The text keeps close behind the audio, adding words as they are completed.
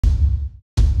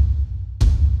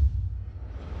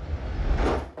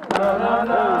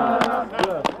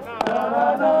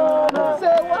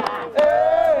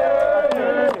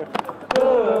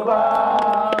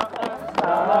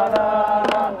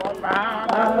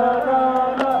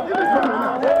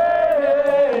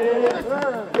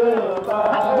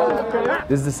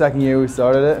This is the second year we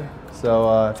started it,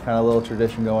 so it's kind of a little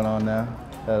tradition going on now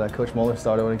that Coach Moeller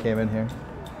started when he came in here.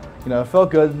 You know, it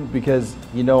felt good because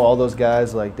you know all those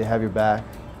guys, like, they have your back.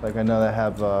 Like, I know that I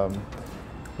have,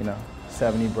 you know,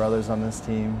 70 brothers on this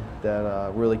team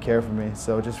that really care for me,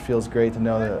 so it just feels great to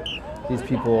know that these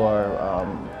people are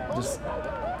just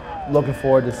looking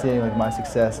forward to seeing, like, my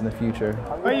success in the future.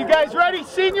 Are you guys ready,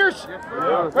 seniors?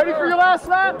 Yeah. Ready for your last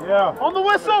lap? Yeah. On the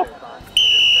whistle.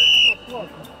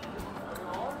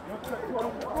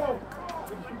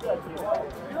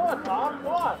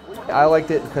 I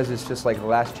liked it because it's just like the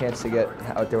last chance to get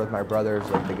out there with my brothers,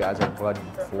 like the guys I've bled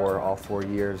for all 4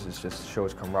 years. It just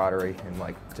shows camaraderie, and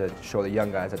like to show the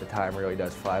young guys at the time really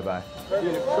does fly by.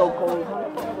 It's so cold.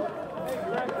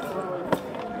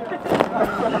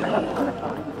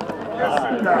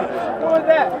 What was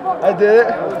that? I did it.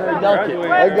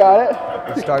 I got it.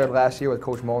 It started last year with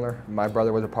Coach Molnar. My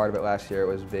brother was a part of it last year. It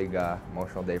was a big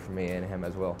emotional day for me and him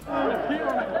as well.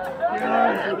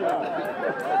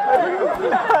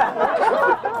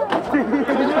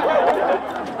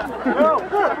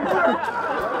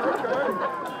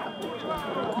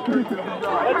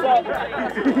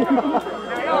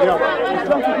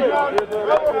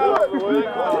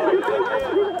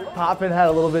 Poppin had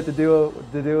a little bit to do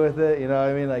with it, you know what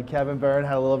I mean? Like, Kevin Byrne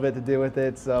had a little bit to do with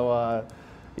it, so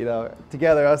you know,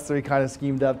 together us three kind of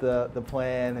schemed up the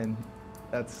plan, and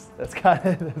that's kind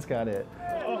of it.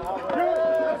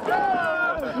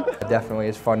 Definitely,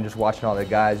 it's fun just watching all the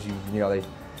guys. You know, you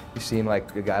seem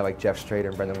like a guy like Jeff Strader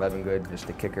and Brendan Levengood, just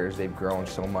the kickers. They've grown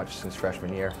so much since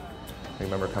freshman year. I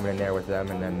remember coming in there with them,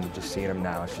 and then just seeing them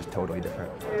now, it's just totally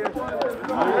different.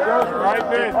 Right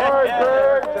there. Hard,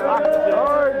 Greg.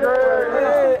 Hard,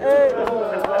 Greg. Hey.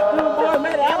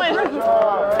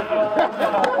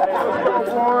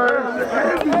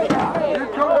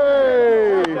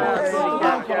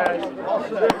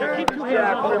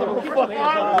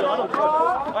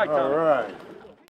 All right.